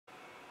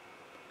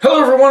Hello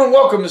everyone and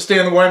welcome to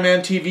Stan the Wine Man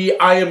TV.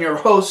 I am your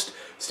host,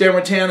 Stan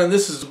Rattan, and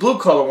this is the Blue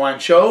Collar Wine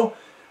Show,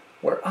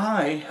 where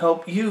I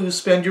help you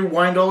spend your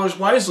wine dollars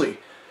wisely.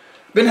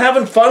 Been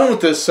having fun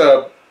with this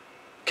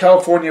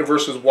California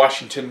versus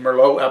Washington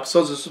Merlot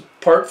episodes. This is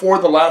part 4,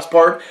 the last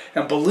part,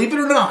 and believe it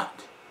or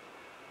not,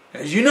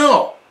 as you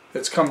know,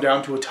 it's come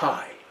down to a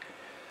tie.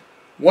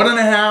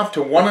 1.5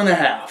 to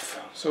 1.5.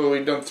 So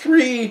we've done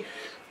 3,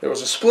 there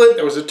was a split,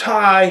 there was a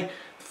tie.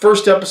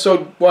 First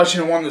episode,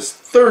 Washington won. This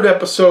third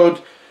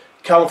episode,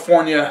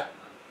 California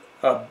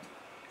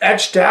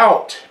edged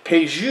out,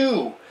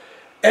 Peju,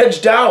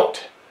 edged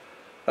out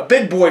a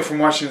big boy from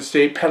Washington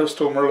State,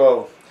 Pedestal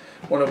Merlot,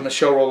 one of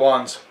Michel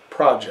Rolland's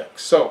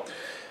projects. So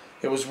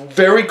it was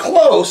very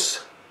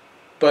close,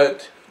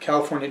 but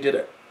California did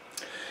it.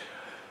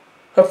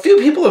 A few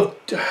people have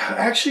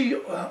actually,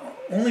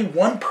 only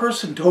one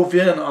person dove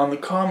in on the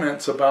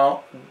comments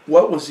about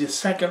what was the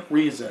second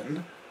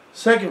reason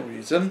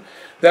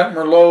that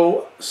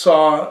Merlot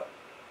saw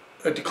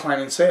a decline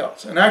in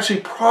sales. And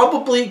actually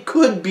probably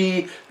could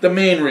be the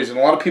main reason.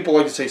 A lot of people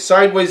like to say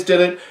Sideways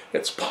did it.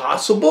 It's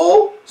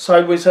possible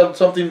Sideways had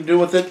something to do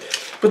with it.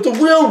 But the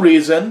real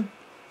reason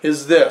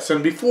is this.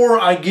 And before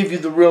I give you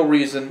the real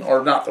reason,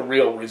 or not the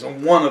real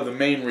reason, one of the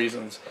main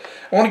reasons,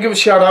 I want to give a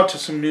shout out to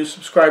some new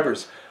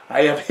subscribers.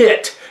 I have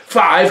hit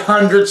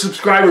 500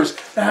 subscribers.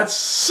 That's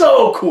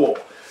so cool.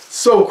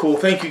 So cool.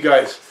 Thank you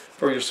guys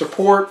for your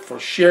support, for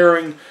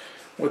sharing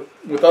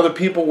with other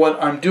people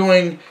what I'm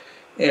doing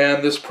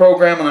and this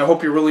program, and I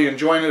hope you're really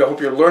enjoying it. I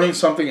hope you're learning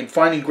something and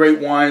finding great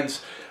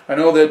wines. I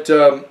know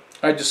that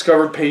I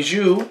discovered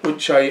Peju,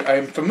 which I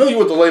am familiar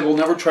with the label,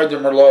 never tried their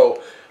Merlot.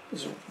 I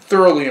was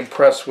thoroughly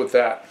impressed with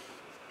that.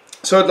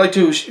 So I'd like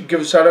to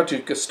give a shout out to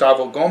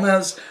Gustavo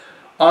Gomez,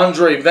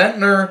 Andre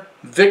Ventnor,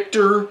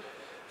 Victor,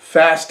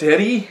 Fast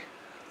Eddie.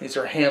 These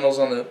are handles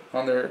on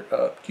their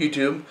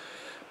YouTube.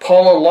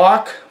 Paula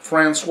Locke,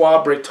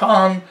 Francois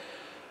Breton,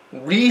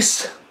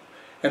 Reese,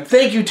 and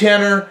thank you,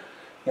 Tanner.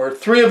 We're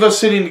 3 of us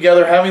sitting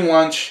together having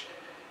lunch,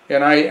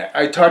 and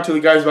I talked to the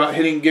guys about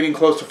getting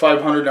close to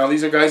 500. Now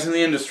these are guys in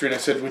the industry, and I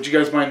said, would you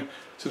guys mind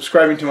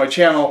subscribing to my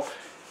channel?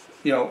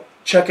 You know,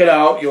 check it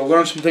out. You'll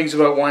learn some things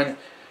about wine.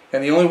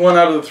 And the only one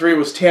out of the 3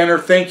 was Tanner.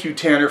 Thank you,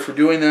 Tanner, for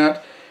doing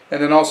that.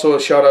 And then also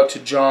a shout out to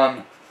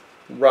John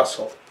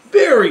Russell.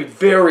 Very,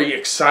 very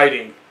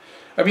exciting.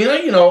 I mean,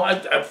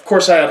 of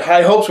course I had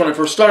high hopes when I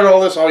first started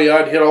all this. Oh yeah,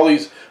 I'd hit all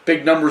these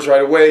big numbers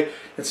right away.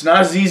 It's not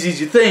as easy as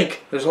you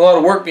think. There's a lot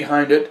of work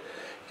behind it.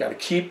 You got to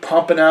keep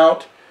pumping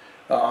out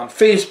on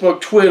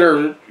Facebook,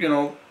 Twitter,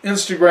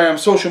 Instagram,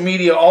 social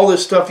media, all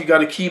this stuff. You got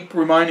to keep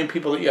reminding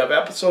people that you have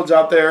episodes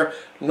out there.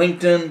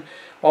 LinkedIn,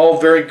 all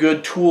very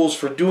good tools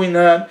for doing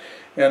that.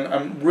 And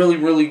I'm really,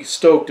 really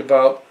stoked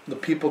about the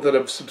people that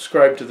have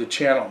subscribed to the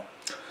channel.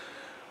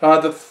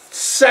 The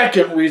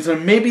second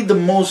reason, maybe the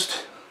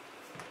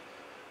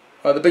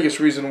biggest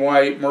reason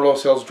why Merlot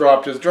sales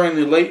dropped is during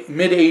the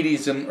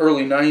mid-80s and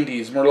early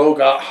 90s, Merlot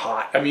got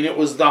hot. I mean, it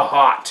was the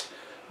hot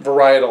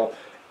varietal.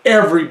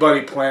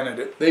 Everybody planted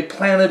it. They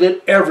planted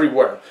it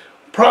everywhere.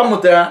 Problem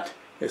with that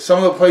is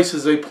some of the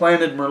places they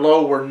planted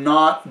Merlot were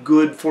not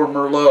good for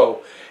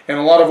Merlot. And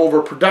a lot of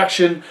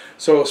overproduction.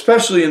 So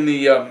especially in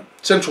the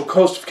central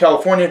coast of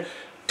California,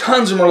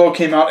 tons of Merlot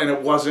came out and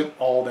it wasn't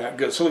all that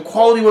good. So the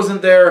quality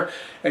wasn't there.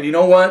 And you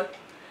know what?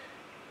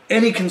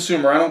 Any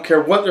consumer, I don't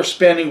care what they're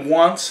spending,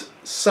 wants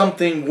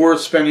something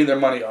worth spending their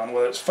money on.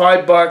 Whether it's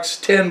 $5,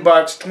 $10,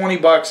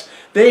 $20,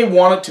 they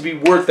want it to be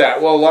worth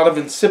that. Well, a lot of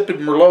insipid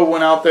Merlot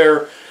went out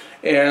there,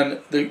 and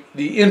the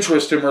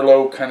interest in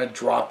Merlot kind of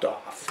dropped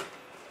off.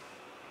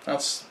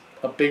 That's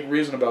a big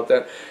reason about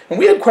that. And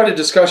we had quite a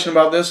discussion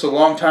about this a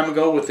long time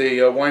ago with a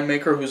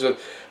winemaker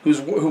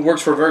who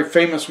works for a very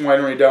famous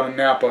winery down in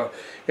Napa.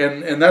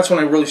 And that's when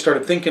I really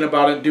started thinking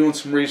about it, doing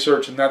some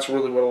research, and that's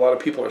really what a lot of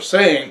people are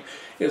saying,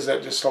 is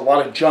that just a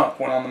lot of junk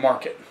went on the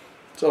market.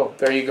 So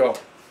there you go.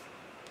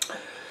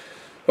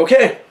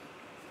 Okay,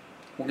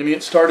 we're going to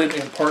get started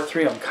in part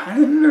 3. I'm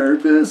kind of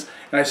nervous.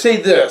 And I say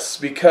this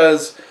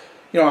because,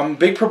 I'm a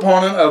big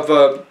proponent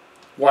of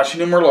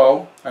Washington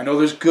Merlot. I know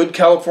there's good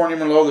California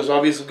Merlot. There's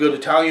obviously good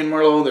Italian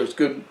Merlot. There's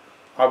good,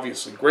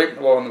 obviously, great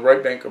Merlot on the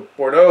right bank of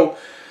Bordeaux.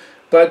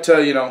 But,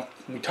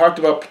 we talked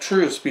about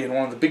Petrus being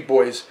one of the big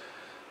boys.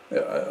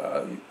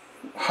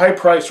 High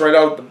price right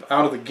out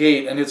of the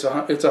gate, and it's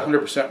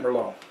 100%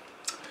 Merlot.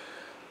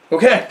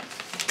 Okay,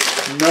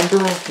 number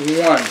 1.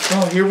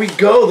 Oh, here we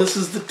go. This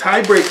is the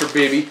tiebreaker,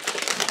 baby.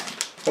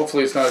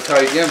 Hopefully it's not a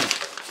tie again.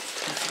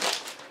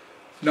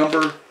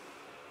 Number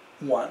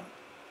 1.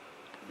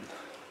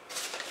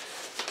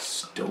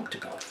 Stoked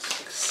about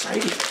this.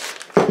 Exciting.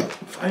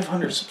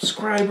 500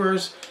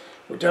 subscribers.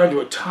 We're down to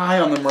a tie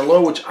on the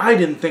Merlot, which I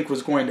didn't think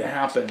was going to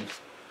happen.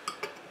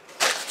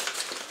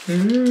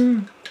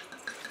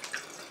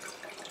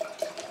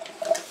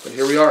 But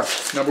here we are,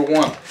 number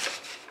 1.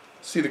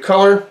 See the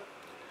color?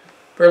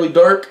 Fairly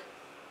dark.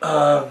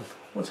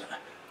 What's that?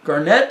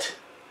 Garnet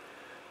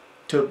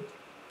to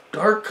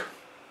dark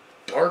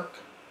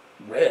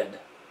red.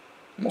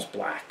 Almost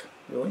black.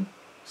 Really?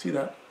 See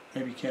that?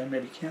 Maybe you can,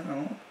 maybe you can't. I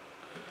don't know.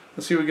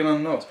 Let's see what we get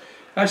on the nose.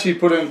 Actually,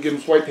 put in,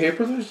 get white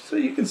paper so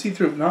you can see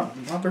through. Not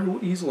very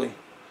easily.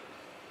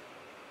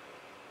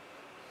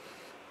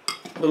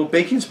 A little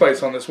baking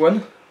spice on this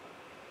one.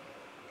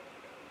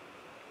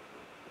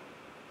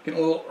 Getting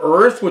a little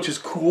earth, which is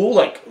cool.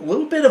 Like a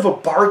little bit of a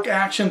bark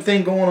action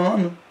thing going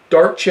on.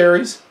 Dark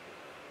cherries.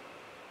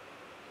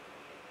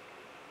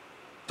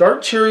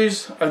 Dark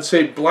cherries, I'd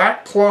say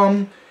black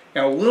plum,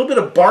 and a little bit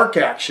of bark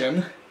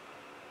action.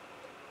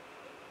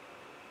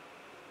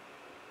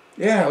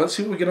 Yeah, let's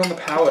see what we get on the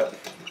palate.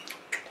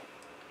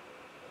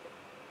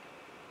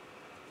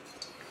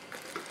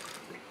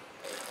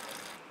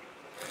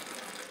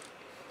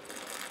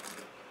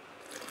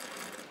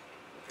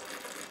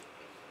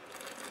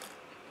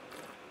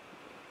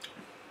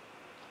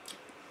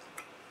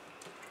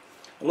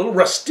 A little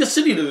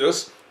rusticity to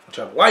this, which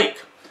I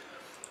like.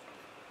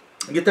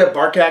 You get that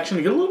bark action.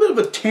 You get a little bit of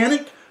a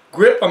tannic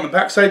grip on the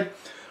backside.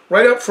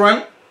 Right up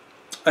front,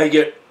 I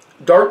get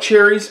dark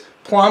cherries,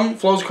 plum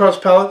flows across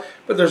the palate,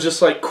 but there's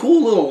just like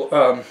cool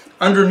little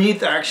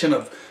underneath action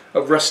of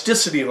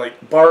rusticity,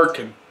 like bark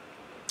and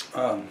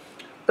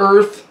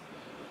earth.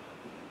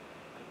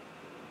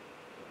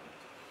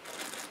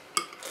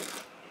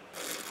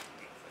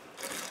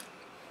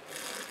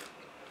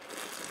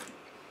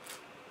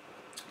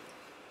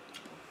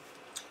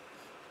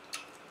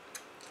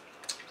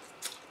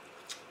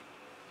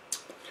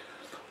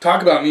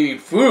 Talk about needing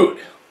food.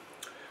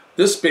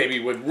 This baby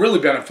would really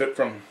benefit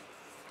from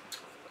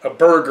a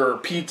burger,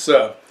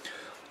 pizza,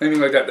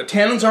 anything like that. The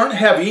tannins aren't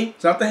heavy.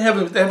 It's not that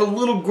heavy, but they have a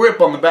little grip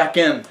on the back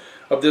end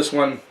of this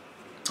one.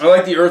 I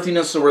like the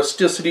earthiness, the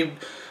rusticity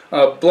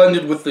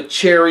blended with the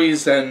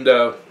cherries and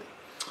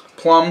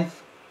plum.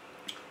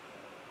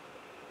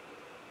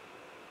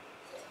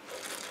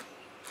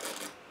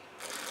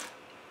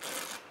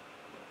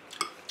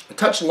 A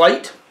touch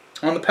light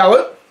on the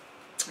palate,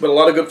 but a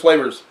lot of good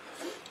flavors.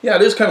 Yeah,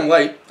 it is kind of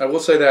light, I will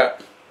say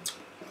that.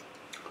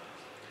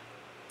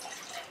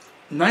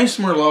 Nice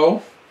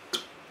Merlot.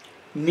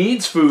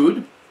 Needs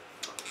food.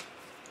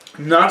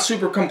 Not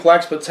super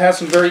complex, but has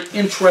some very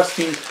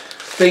interesting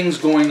things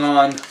going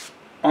on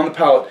the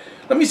palate.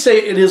 Let me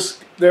say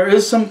there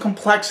is some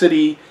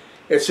complexity.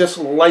 It's just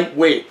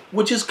lightweight,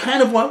 which is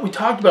kind of what we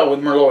talked about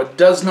with Merlot. It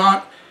does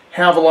not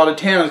have a lot of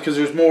tannins because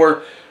there's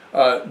more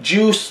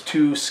juice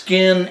to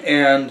skin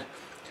and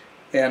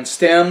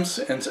stems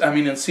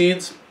and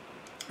seeds.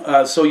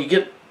 So you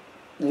get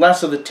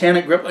less of the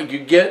tannic grip like you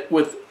get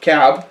with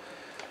Cab.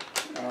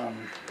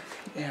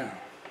 Yeah.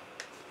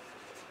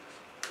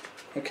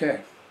 Okay.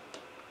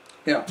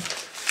 Yeah.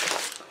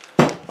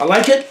 I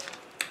like it.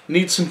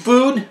 Need some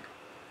food.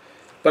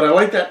 But I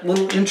like that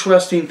little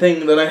interesting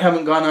thing that I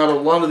haven't gone out of a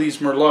lot of these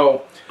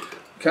Merlot.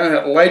 Kind of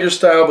that lighter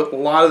style, but a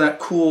lot of that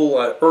cool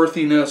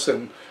earthiness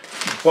and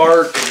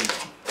bark. And,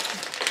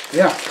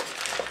 yeah.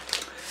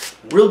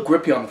 Real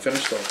grippy on the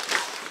finish though.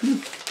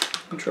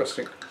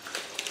 Interesting.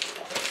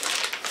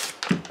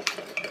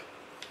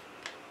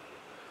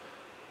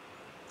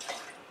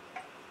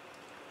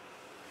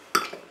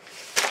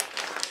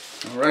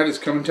 Alright, it's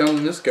coming down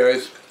to this,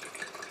 guys.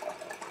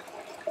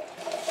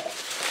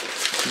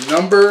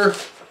 Number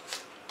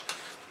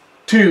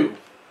 2.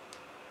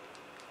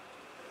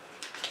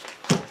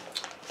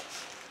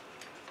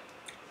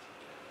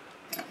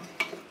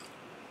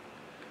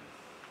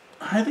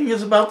 I think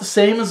it's about the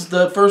same as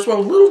the first one.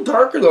 A little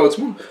darker though. It's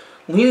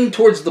leaning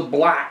towards the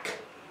black.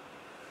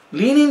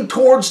 Leaning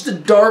towards the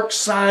dark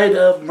side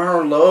of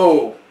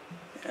Merlot.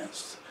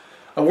 Yes.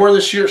 I wore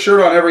this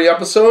shirt on every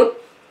episode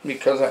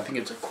because I think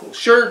it's a cool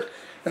shirt.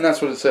 And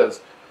that's what it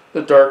says.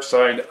 The dark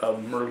side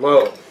of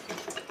Merlot.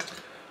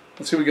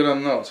 Let's see what we get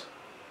on the nose.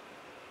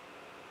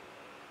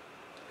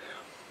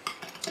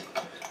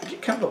 I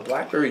get kind of a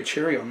blackberry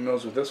cherry on the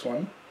nose with this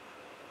one.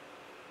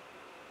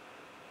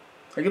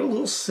 I get a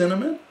little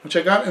cinnamon, which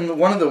I got in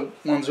one of the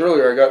ones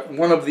earlier. I got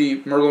one of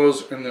the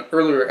Merlots in the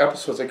earlier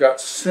episodes. I got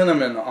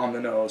cinnamon on the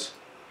nose.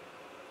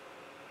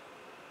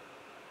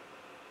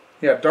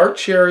 Yeah, dark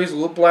cherries, a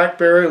little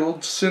blackberry, a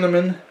little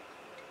cinnamon.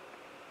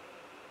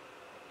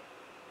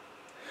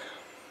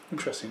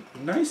 Interesting.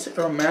 Nice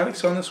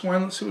aromatics on this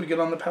wine. Let's see what we get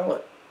on the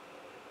palate.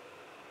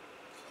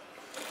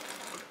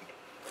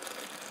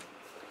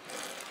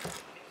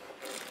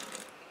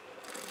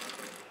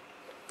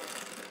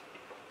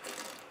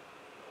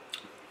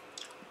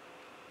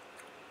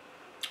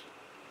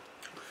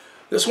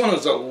 This one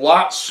is a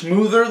lot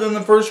smoother than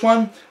the first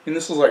one, and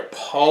this is like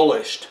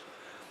polished.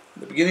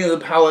 The beginning of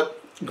the palate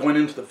going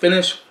into the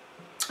finish,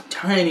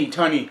 tiny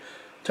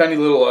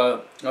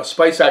little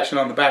spice action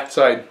on the back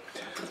side.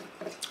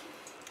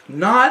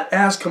 Not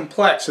as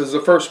complex as the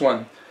first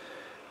one,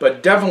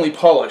 but definitely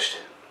polished.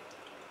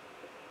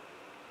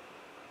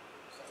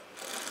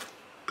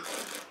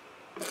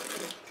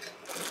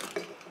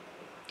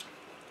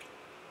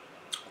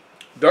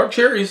 Dark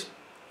cherries,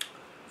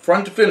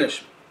 front to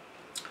finish.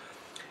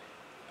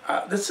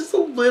 This is a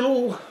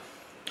little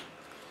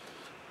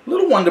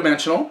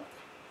one-dimensional.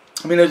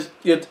 I mean,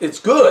 it's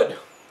good.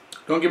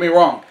 Don't get me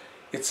wrong.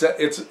 It's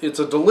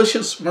a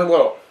delicious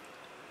Merlot,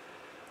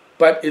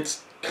 but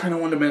it's kind of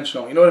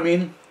one-dimensional. You know what I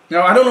mean?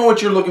 Now, I don't know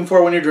what you're looking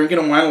for when you're drinking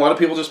a wine. A lot of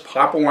people just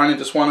pop a wine and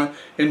just want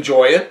to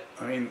enjoy it.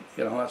 I mean,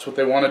 you know, that's what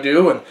they want to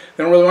do, and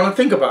they don't really want to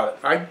think about it.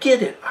 I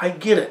get it. I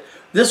get it.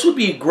 This would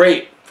be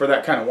great for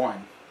that kind of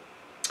wine.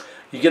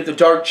 You get the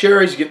dark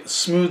cherries, you get the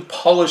smooth,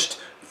 polished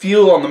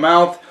feel on the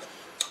mouth.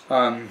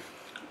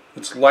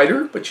 It's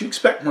lighter, but you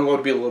expect Merlot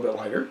to be a little bit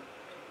lighter.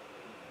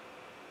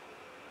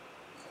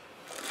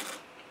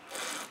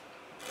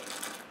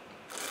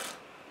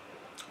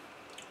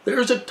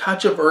 There's a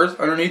touch of earth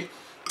underneath.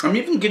 I'm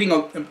even getting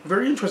a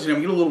very interesting.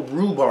 I'm getting a little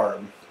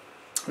rhubarb.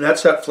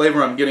 That's that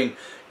flavor I'm getting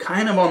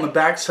kind of on the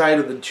back side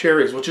of the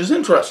cherries, which is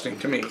interesting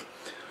to me.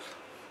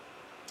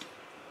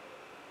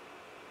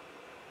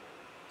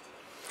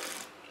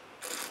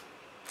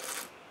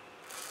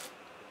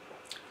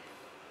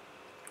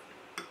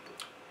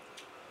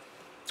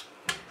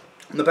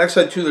 On the back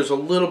side too, there's a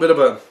little bit of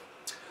a,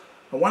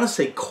 I want to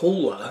say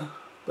cola,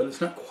 but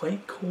it's not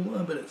quite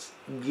cola, but it's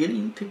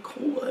getting to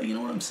cola. You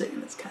know what I'm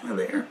saying? It's kind of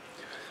there.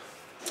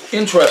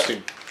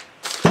 Interesting.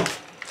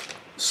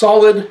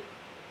 Solid,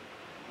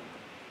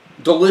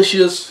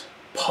 delicious,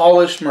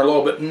 polished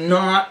Merlot, but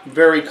not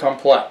very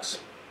complex.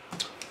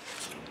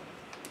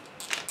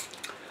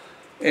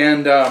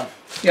 And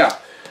yeah,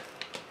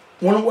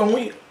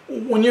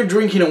 when you're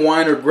drinking a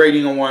wine or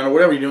grading a wine or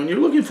whatever you're doing, you're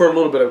looking for a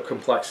little bit of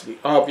complexity.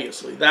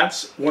 Obviously,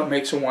 that's what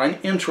makes a wine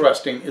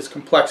interesting, is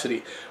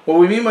complexity. What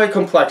we mean by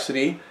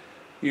complexity,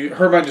 you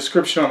heard my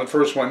description on the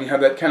first one. You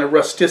have that kind of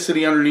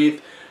rusticity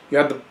underneath. You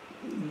have the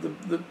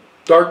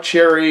dark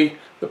cherry,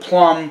 the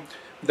plum,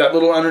 that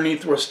little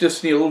underneath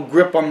rusticity, a little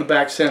grip on the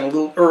back end, a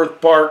little earth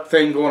bark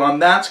thing going on.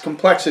 That's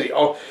complexity.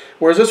 Oh,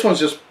 whereas this one's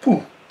just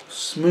poof,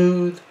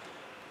 smooth,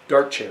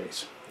 dark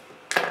cherries.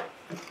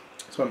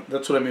 So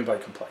that's what I mean by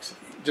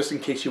complexity, just in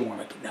case you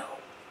wanted to know.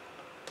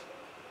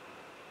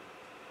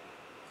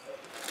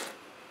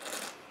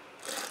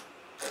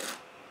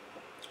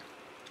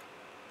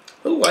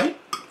 A little light.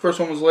 First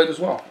one was light as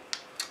well.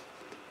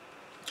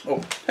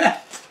 Oh.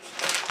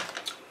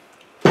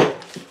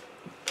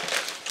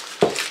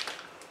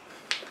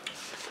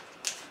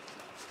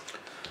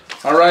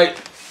 All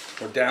right,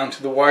 we're down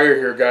to the wire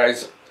here,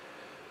 guys.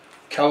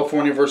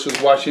 California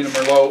versus Washington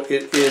Merlot.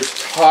 It is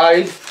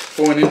tied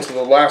going into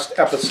the last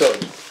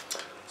episode.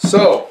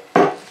 So,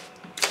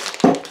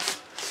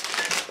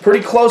 pretty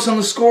close on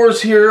the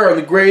scores here, or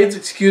the grades,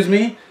 excuse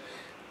me.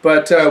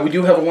 But we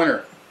do have a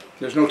winner.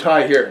 There's no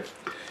tie here.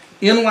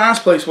 In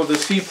last place with a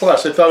C+. I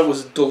thought it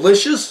was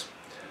delicious,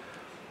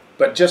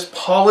 but just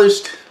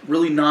polished,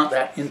 really not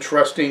that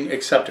interesting,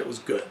 except it was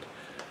good.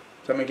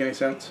 Does that make any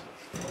sense?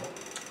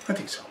 I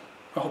think so.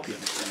 I hope you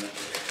understand that.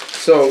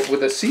 So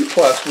with a C+,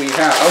 we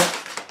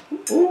have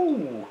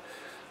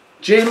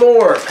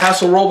J.Lohr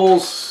Paso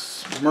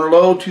Robles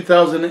Merlot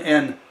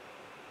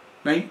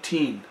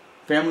 2019.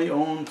 Family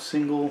owned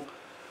since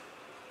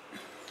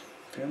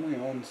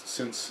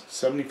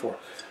 '74.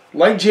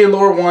 Like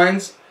J.Lohr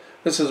wines,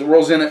 this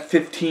rolls in at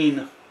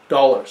 $15.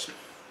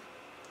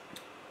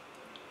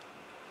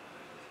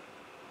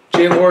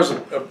 J.Lohr is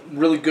a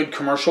really good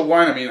commercial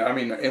wine. I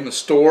mean, in the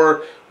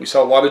store, we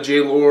sell a lot of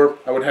J.Lohr.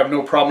 I would have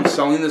no problem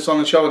selling this on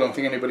the shelf. I don't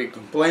think anybody would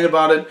complain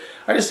about it.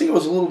 I just think it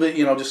was a little bit,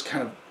 you know, just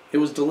kind of, it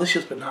was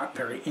delicious, but not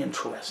very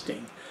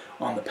interesting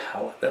on the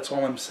palate. That's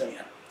all I'm saying.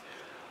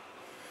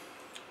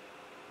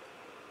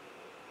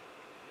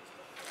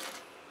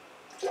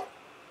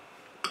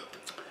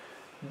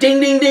 Ding,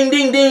 ding, ding,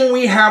 ding, ding.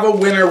 We have a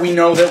winner. We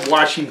know that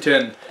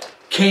Washington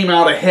came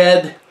out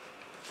ahead,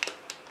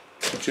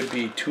 which would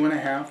be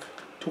 2.5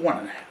 to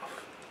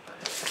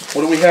 1.5.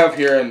 What do we have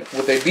here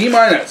with a B-?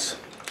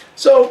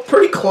 So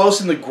pretty close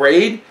in the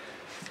grade.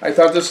 I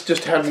thought this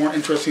just had more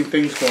interesting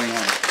things going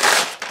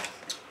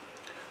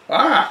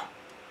on.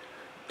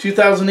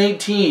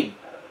 2018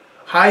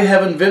 High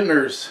Heaven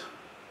Vintners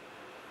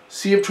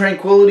Sea of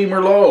Tranquility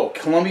Merlot,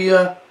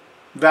 Columbia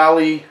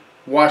Valley,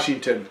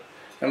 Washington.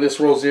 And this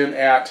rolls in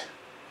at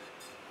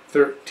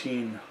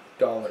 $13.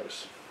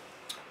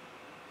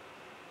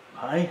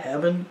 High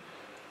Heaven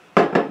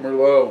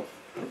Merlot.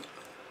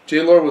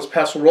 J.Lohr was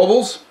Paso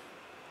Robles,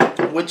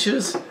 which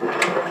is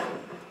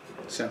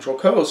Central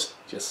Coast.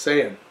 Just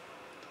saying.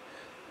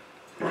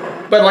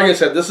 But like I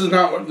said, this is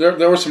not.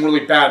 There were some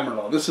really bad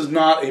Merlot. This is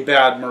not a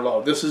bad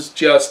Merlot. This is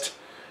just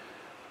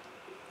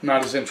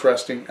not as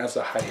interesting as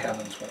the High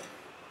Heavens one.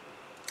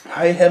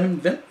 High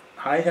Heaven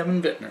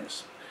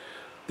Vintners.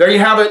 There you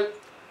have it.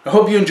 I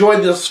hope you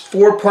enjoyed this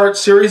 4-part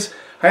series.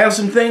 I have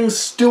some things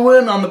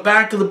stewing on the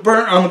back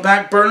burner. I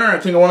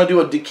think I want to do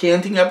a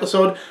decanting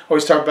episode. I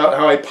always talk about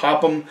how I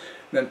pop them and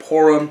then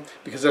pour them,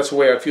 because that's the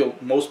way I feel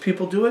most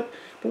people do it.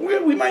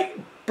 But we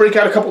might break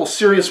out a couple of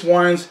serious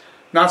wines,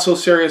 not so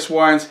serious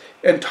wines,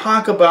 and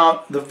talk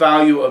about the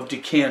value of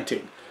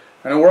decanting.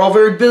 I know we're all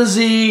very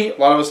busy. A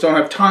lot of us don't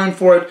have time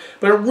for it,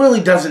 but it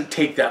really doesn't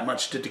take that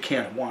much to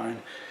decant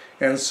wine.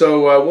 And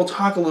so we'll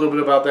talk a little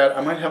bit about that.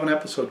 I might have an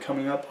episode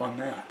coming up on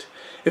that.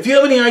 If you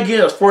have any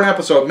ideas for an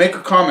episode, make a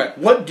comment.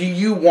 What do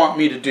you want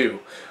me to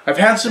do? I've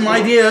had some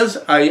ideas.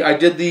 I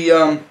did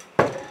the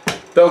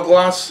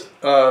Belglass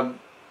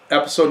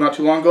episode not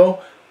too long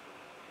ago.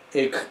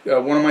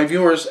 one of my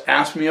viewers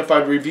asked me if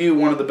I'd review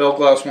one of the Bell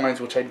Glass wines,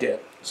 which I did.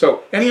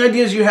 So any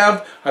ideas you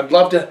have, I'd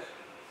love to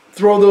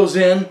throw those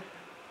in.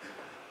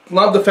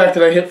 Love the fact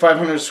that I hit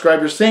 500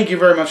 subscribers. Thank you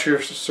very much for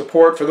your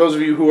support. For those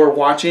of you who are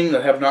watching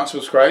that have not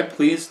subscribed,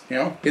 please,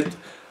 hit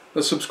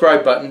the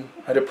subscribe button.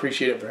 I'd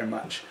appreciate it very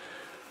much.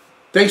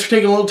 Thanks for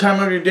taking a little time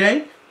out of your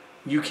day.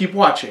 You keep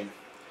watching,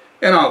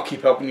 and I'll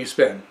keep helping you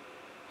spend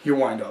your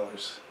wine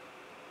dollars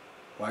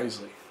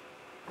wisely.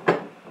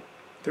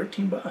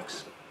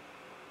 $13.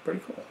 Pretty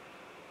cool.